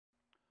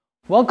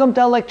Welcome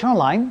to Electron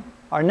Line.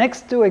 Our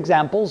next two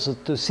examples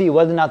to see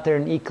whether or not they're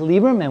in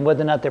equilibrium and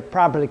whether or not they're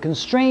properly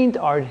constrained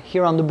are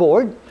here on the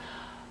board.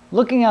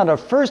 Looking at our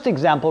first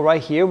example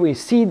right here, we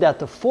see that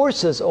the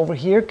forces over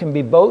here can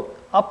be both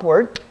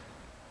upward,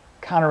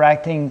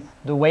 counteracting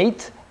the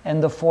weight,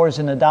 and the force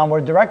in the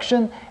downward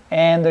direction,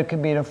 and there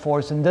can be the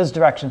force in this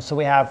direction. So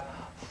we have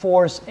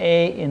force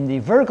A in the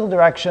vertical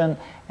direction,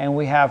 and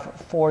we have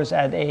force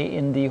at A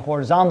in the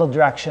horizontal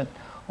direction.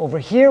 Over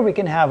here we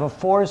can have a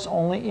force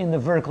only in the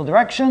vertical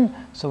direction,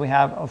 so we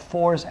have a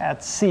force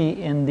at C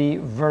in the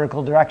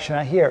vertical direction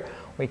right here.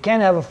 We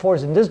can't have a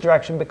force in this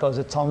direction because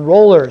it's on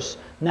rollers.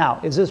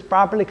 Now, is this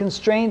properly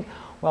constrained?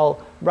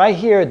 Well, right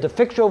here, the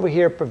fixture over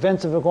here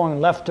prevents it from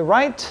going left to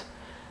right.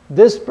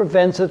 This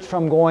prevents it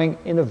from going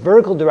in a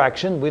vertical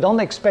direction. We don't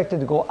expect it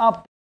to go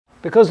up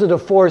because of the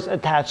force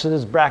attached to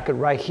this bracket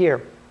right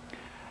here.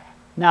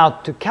 Now,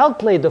 to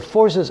calculate the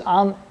forces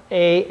on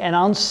A and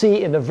on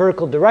C in the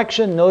vertical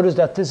direction, notice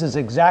that this is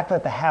exactly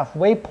at the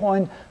halfway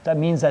point. That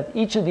means that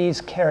each of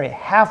these carry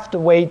half the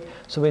weight.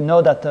 So we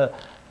know that the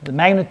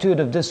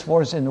magnitude of this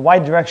force in the y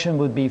direction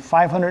would be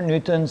 500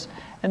 newtons,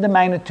 and the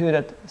magnitude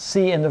at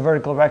C in the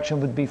vertical direction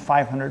would be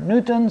 500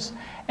 newtons.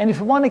 And if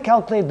we want to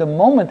calculate the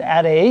moment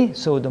at A,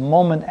 so the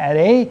moment at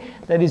A,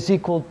 that is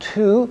equal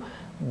to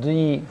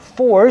the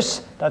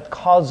force that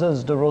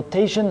causes the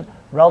rotation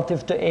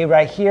relative to A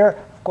right here.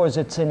 Of course,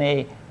 it's in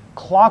a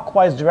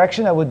clockwise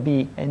direction. That would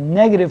be a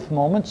negative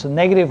moment, so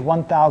negative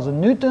 1,000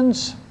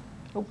 newtons.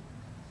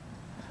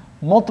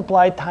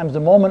 Multiplied times the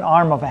moment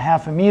arm of a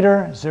half a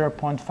meter,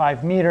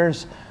 0.5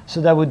 meters.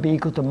 So that would be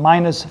equal to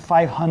minus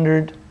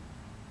 500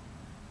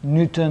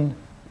 Newton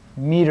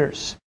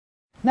meters.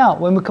 Now,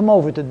 when we come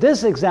over to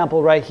this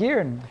example right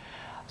here,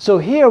 so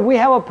here we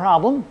have a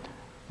problem.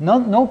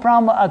 No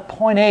problem at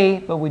point A,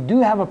 but we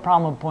do have a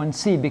problem at point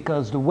C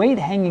because the weight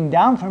hanging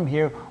down from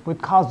here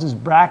would cause this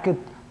bracket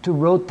to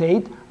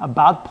rotate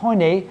about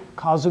point A,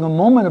 causing a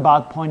moment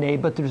about point A,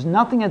 but there's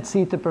nothing at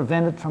C to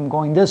prevent it from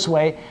going this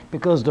way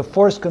because the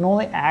force can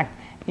only act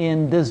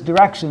in this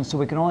direction. So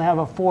we can only have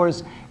a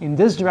force in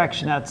this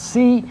direction at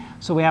C,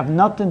 so we have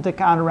nothing to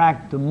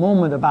counteract the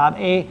moment about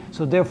A,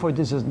 so therefore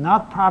this is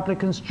not properly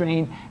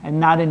constrained and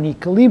not in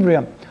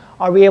equilibrium.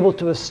 Are we able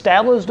to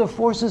establish the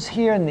forces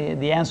here? And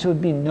the answer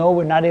would be no,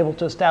 we're not able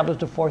to establish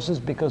the forces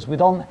because we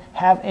don't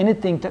have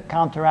anything to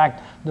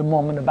counteract the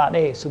moment about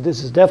A. So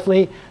this is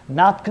definitely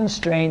not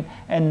constrained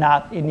and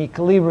not in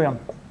equilibrium.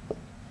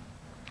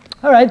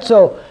 All right,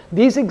 so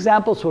these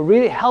examples will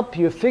really help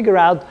you figure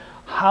out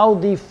how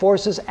the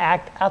forces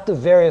act at the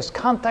various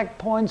contact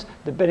points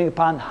depending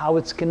upon how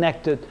it's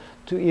connected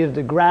to either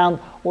the ground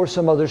or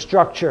some other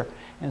structure.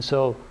 And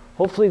so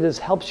hopefully this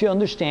helps you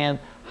understand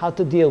how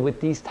to deal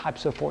with these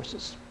types of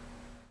forces.